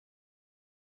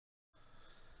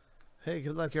Hey,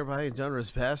 good luck everybody in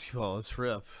Donruss basketball. Let's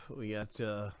rip. We got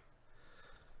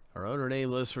our owner name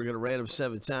list. We're going to random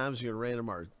 7 times. We're going to random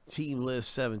our team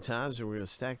list 7 times, and we're going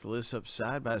to stack the lists up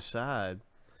side by side.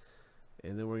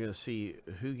 And then we're going to see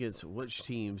who gets which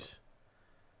teams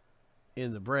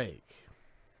in the break.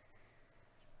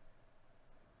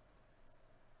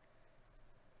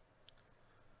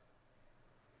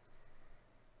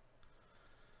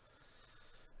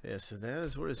 Yeah, so that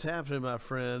is what is happening, my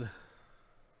friend.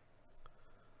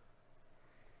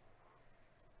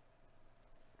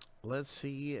 Let's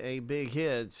see a big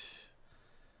hit.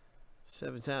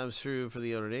 7 times through for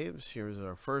the owner names. Here's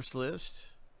our first list.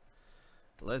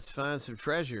 Let's find some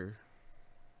treasure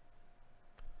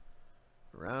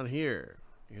around here.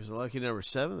 Here's the lucky number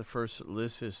 7. The first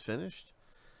list is finished.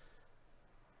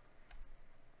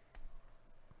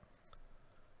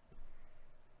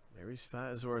 Every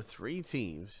spot is worth 3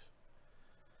 teams.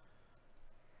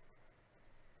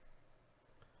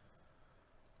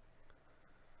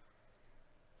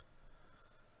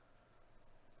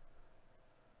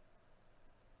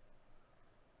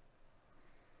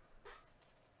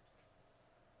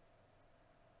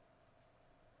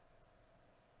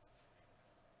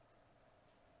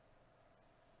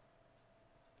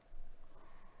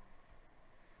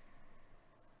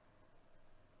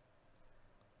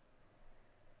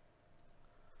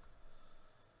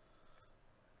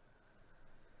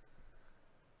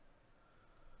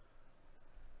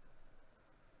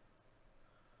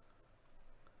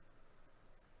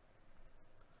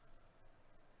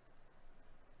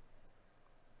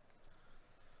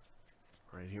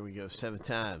 Right, here we go, 7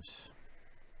 times.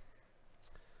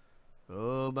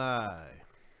 Oh my.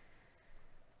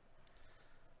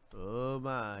 Oh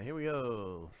my. Here we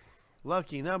go.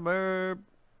 Lucky number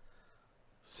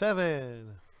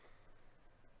 7.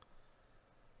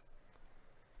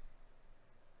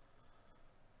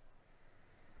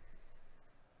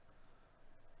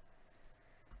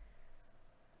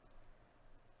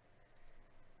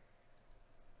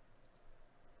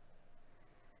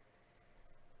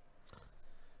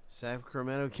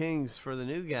 Sacramento Kings for the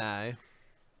new guy,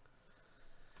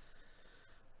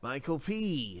 Michael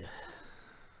P.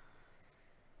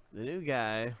 The new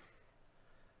guy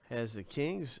has the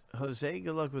Kings. Jose,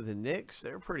 good luck with the Knicks.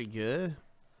 They're pretty good.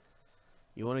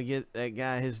 You want to get that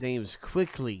guy, his name's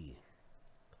Quickly.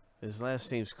 His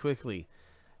last name's Quickly.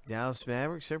 Dallas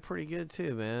Mavericks, they're pretty good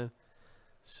too, man.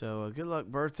 So good luck,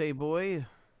 birthday boy,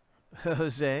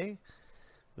 Jose,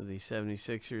 with the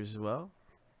 76ers as well.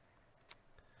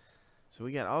 So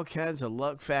we got all kinds of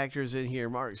luck factors in here.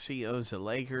 Mark C owns the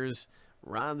Lakers.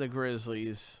 Ron the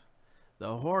Grizzlies.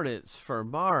 The Hornets for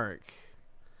Mark.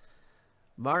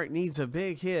 Mark needs a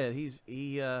big hit.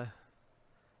 Yeah,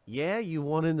 you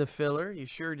won in the filler. You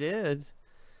sure did.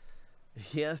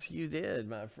 Yes, you did,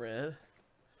 my friend.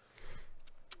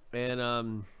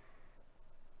 And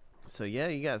so yeah,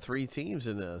 you got 3 teams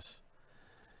in this.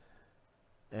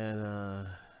 And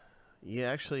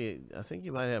yeah, actually, I think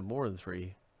you might have more than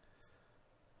 3.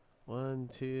 1,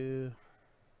 2,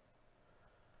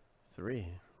 3.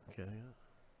 Okay.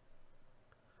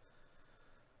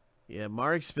 Yeah,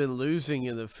 Mark's been losing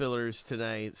in the fillers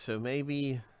tonight, so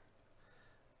maybe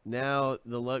now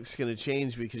the luck's going to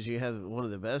change because you have one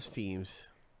of the best teams.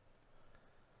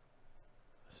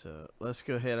 So let's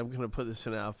go ahead. I'm going to put this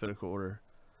in alphabetical order.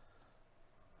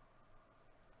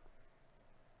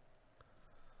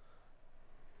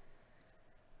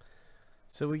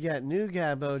 So we got new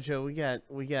guy Bojo. We got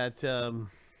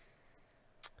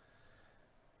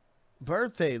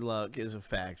birthday luck is a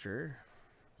factor.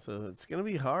 So it's going to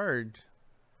be hard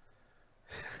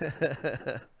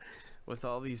with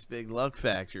all these big luck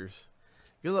factors.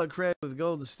 Good luck, Craig, with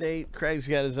Golden State. Craig's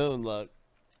got his own luck.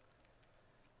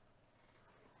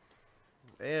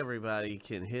 Everybody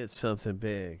can hit something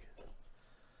big.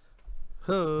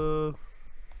 Ho.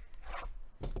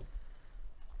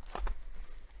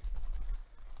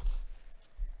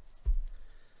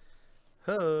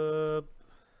 Up.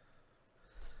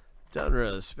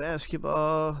 Donruss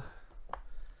basketball.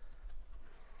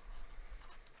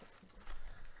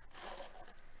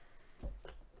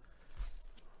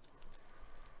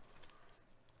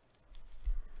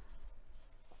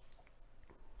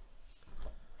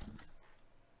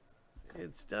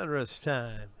 It's Donruss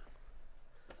time.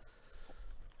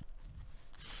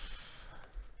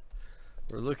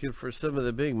 We're looking for some of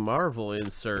the big Marvel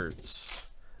inserts.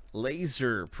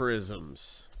 Laser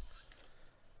prisms.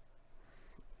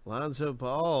 Lonzo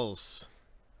balls.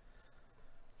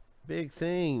 Big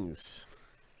things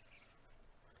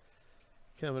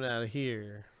coming out of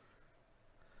here.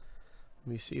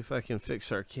 Let me see if I can fix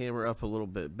our camera up a little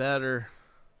bit better.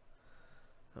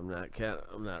 I'm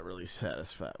not really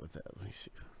satisfied with that. Let me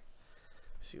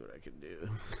see what I can do.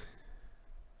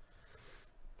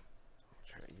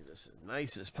 Try to get this as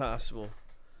nice as possible.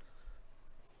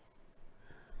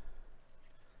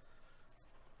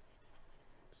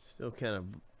 Still kind of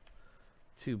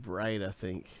too bright, I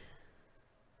think.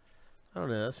 I don't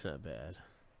know, that's not bad.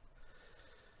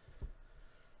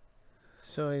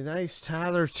 So a nice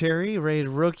Tyler Terry rated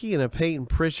rookie and a Peyton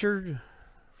Pritchard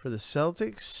for the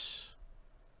Celtics.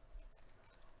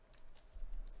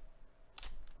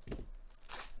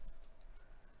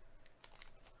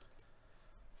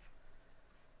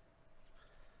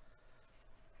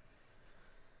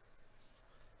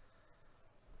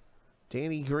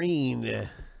 Danny Green.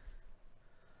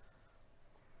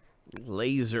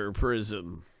 Laser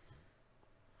Prism.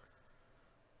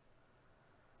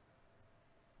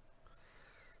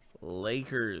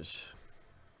 Lakers.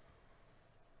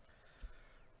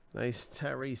 Nice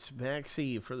Tyrese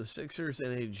Maxey for the Sixers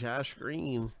and a Josh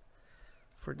Green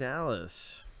for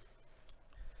Dallas.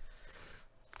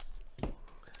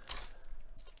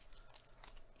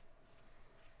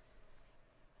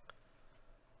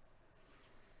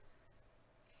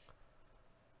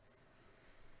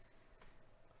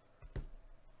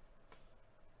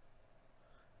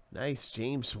 Nice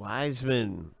James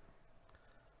Wiseman.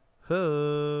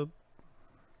 Hub.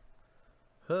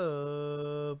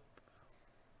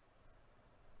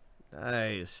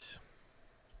 Nice.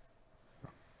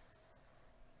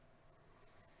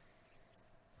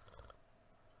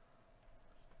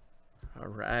 All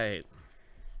right.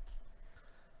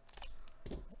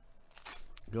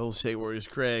 Golden State Warriors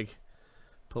Craig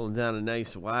pulling down a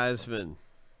nice Wiseman.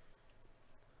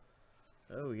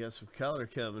 Oh, we got some color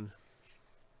coming.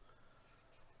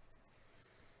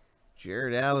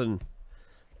 Jared Allen.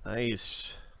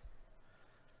 Nice.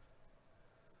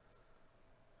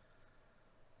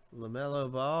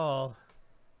 LaMelo Ball.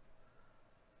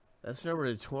 That's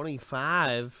number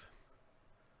 25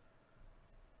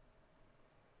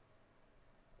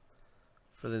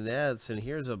 for the Nets. And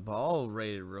here's a Ball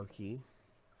rated rookie.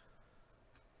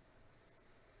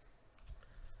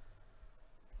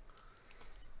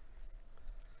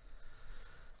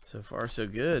 So far, so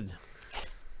good.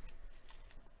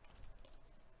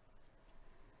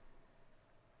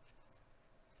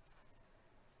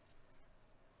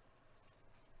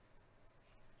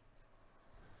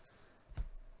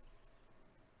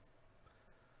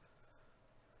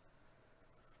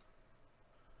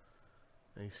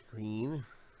 Nice green.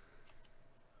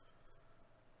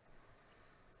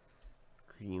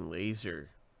 Green laser.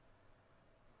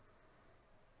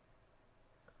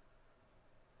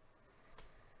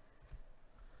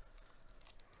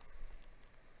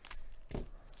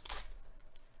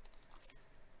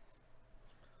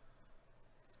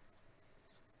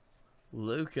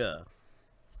 Luka.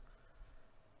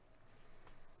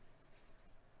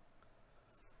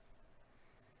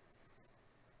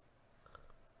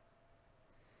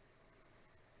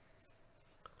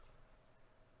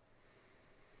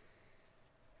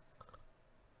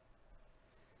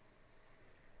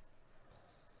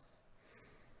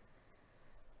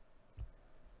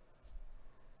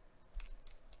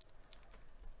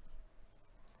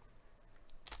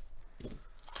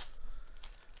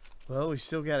 Well, we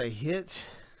still got a hit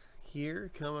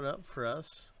here coming up for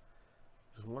us.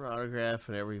 There's one autograph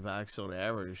in every box on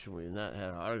average, and we've not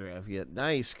had an autograph yet.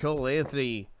 Nice, Cole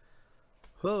Anthony.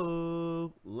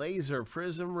 Whoa, Laser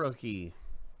Prism rookie.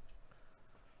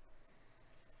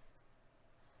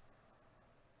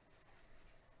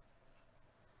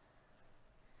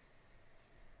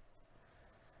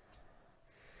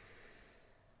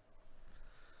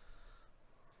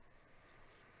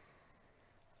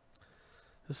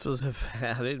 This was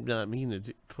I did not mean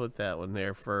to put that one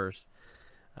there first.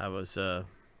 I was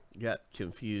got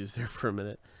confused there for a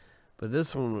minute. But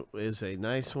this one is a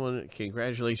nice one.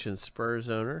 Congratulations, Spurs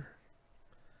owner.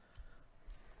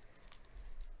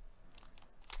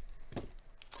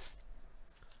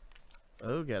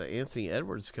 Oh, got an Anthony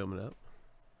Edwards coming up.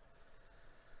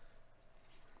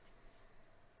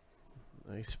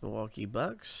 Nice Milwaukee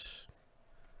Bucks.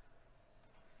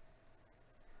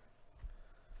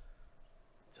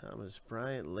 Thomas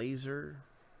Bryant, laser.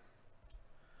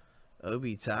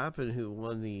 Obi Toppin, who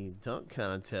won the dunk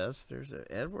contest. There's an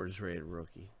Edwards rated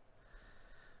rookie.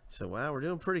 So, wow, we're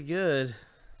doing pretty good.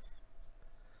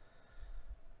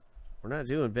 We're not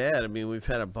doing bad. I mean, we've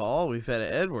had a Ball. We've had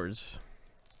an Edwards.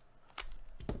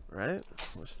 Right?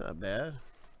 That's not bad.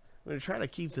 I'm going to try to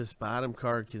keep this bottom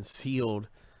card concealed.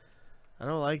 I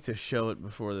don't like to show it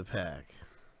before the pack.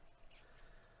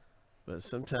 But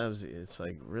sometimes it's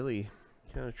like really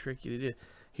kind of tricky to do.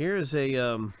 Here's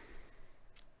a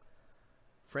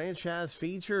Franchise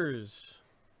features.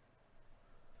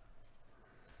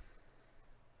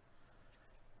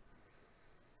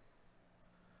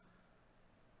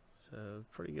 So,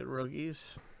 pretty good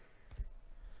rookies.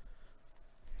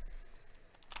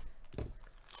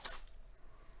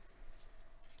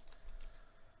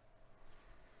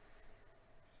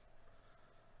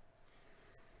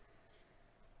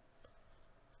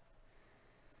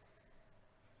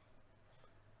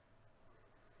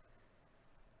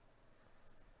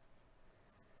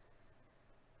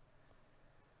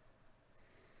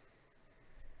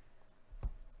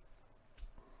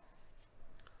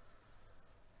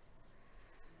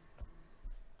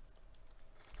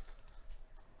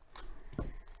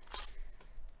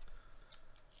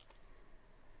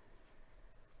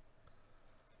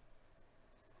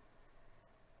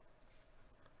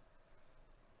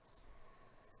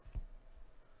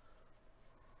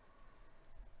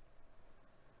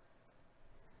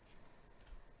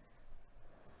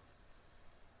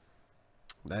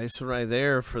 Nice one right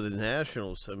there for the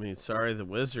Nationals. I mean, sorry, the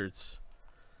Wizards.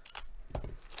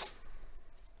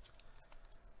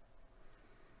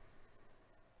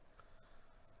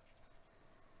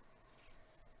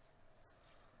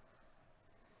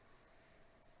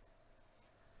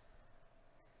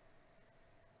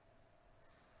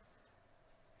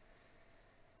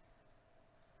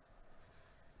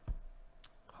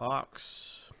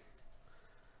 Hawks.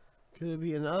 Could it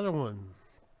be another one?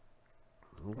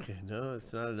 Okay, no,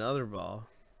 it's not another ball.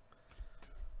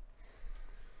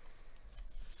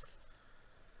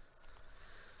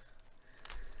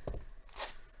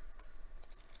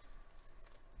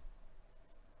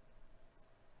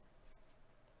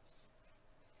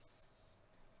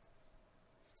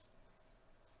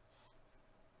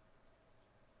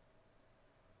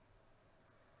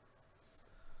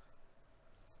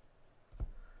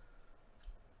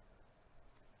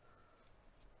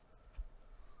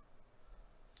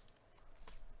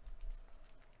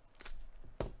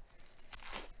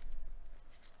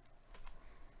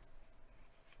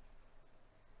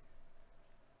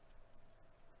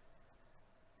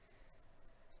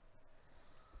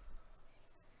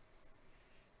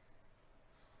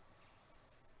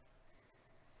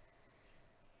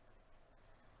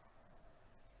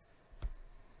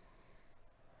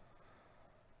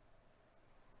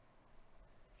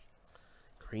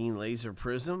 Green laser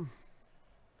prism.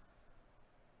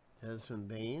 Desmond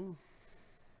Bain.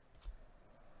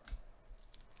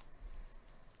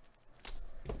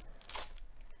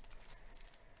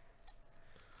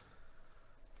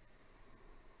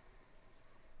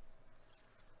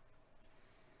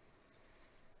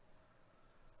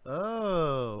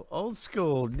 Oh, old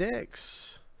school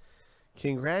Knicks.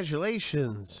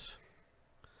 Congratulations.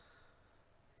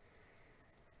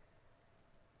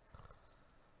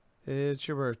 It's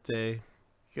your birthday.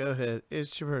 Go ahead.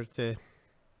 It's your birthday.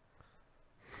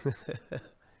 This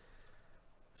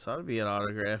ought to be an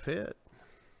autograph hit.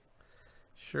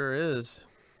 Sure is.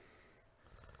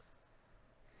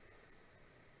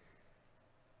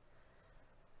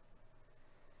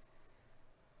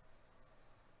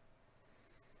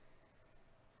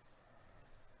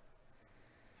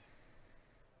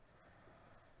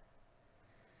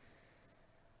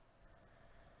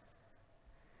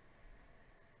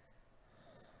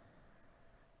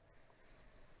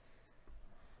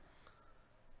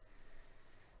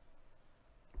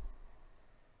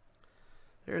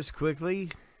 There's Quickly.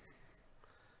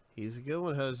 He's a good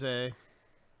one, Jose.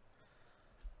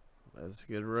 That's a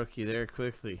good rookie there,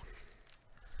 Quickly.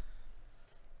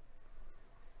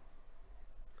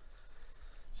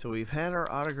 So we've had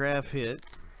our autograph hit.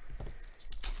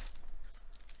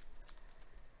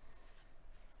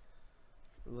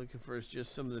 We're looking for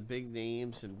just some of the big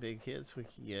names and big hits we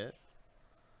can get.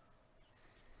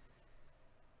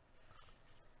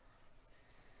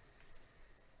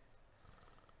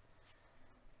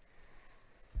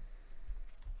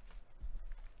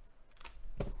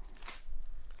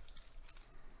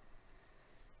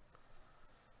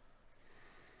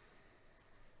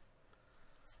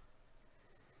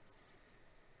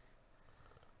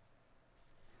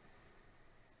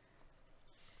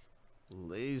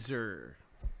 Laser.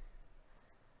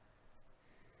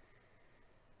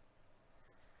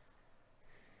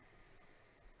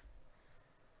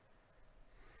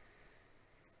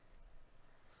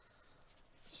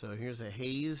 So here's a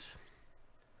Hayes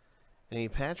and a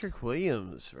Patrick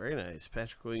Williams. Very nice.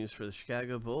 Patrick Williams for the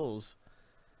Chicago Bulls.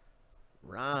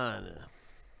 Ron.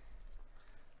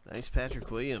 Nice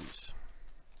Patrick Williams.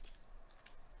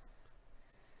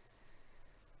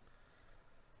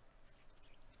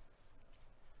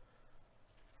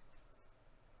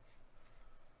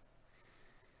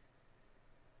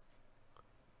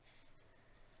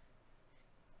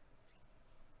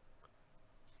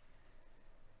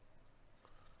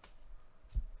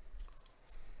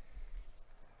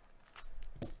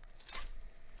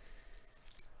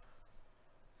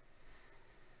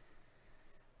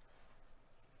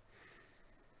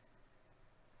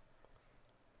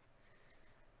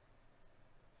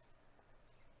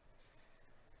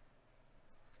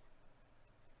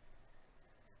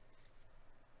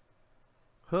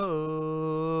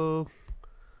 Ho.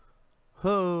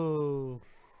 Ho.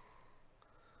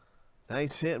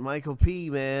 Nice hit, Michael P.,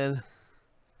 man.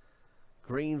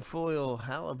 Green foil,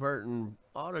 Halliburton,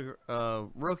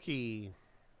 rookie.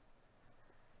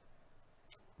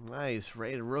 Nice,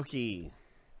 rated rookie.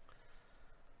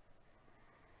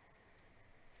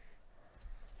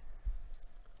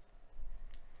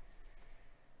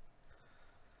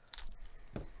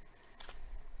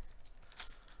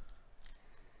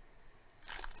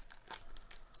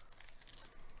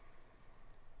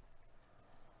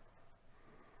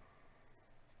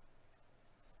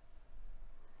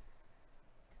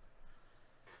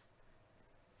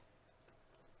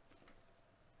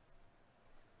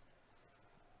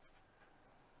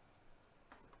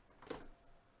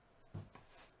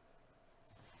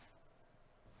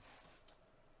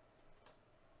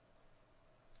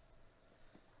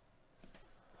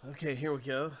 Okay, here we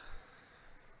go.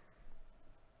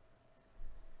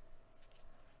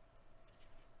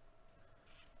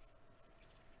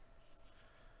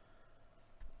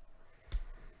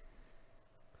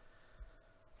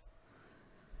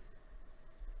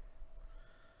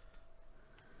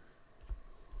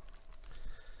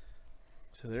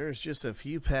 So there's just a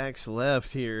few packs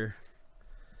left here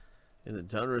in the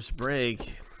Donruss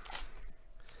break.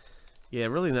 Yeah,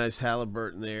 really nice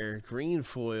Halliburton there. Green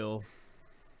foil.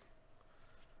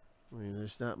 I mean,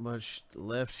 there's not much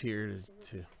left here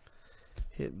to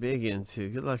hit big into.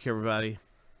 Good luck, everybody.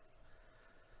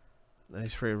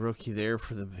 Nice for a rookie there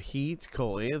for the Heat.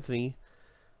 Cole Anthony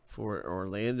for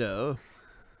Orlando.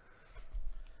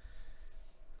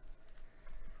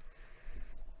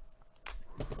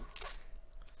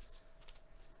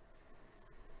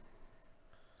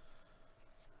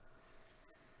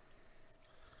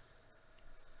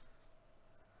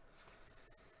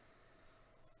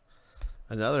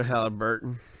 Another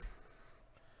Halliburton.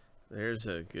 There's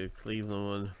a good Cleveland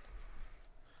one.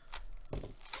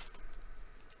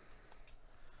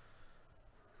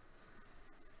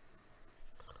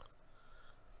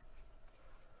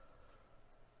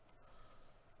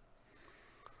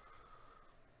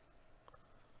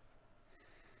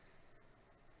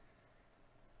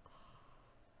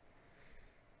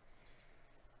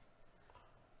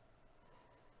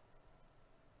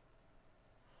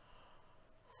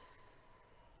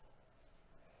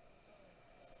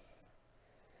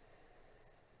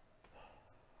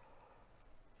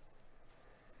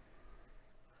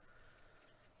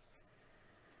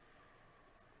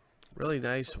 Really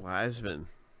nice Wiseman.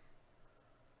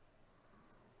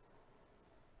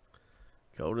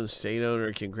 Golden State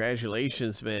owner.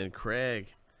 Congratulations, man.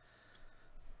 Craig.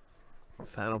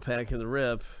 Final pack in the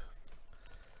rip.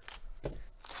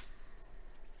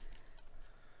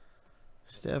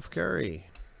 Steph Curry.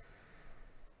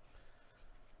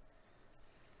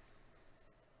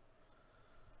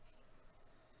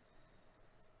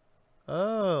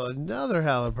 Oh, another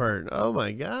Halliburton. Oh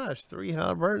my gosh. 3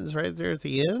 Halliburtons right there at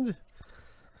the end.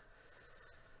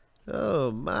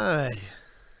 Oh my.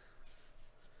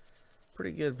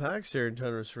 Pretty good packs there in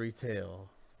Donruss Retail.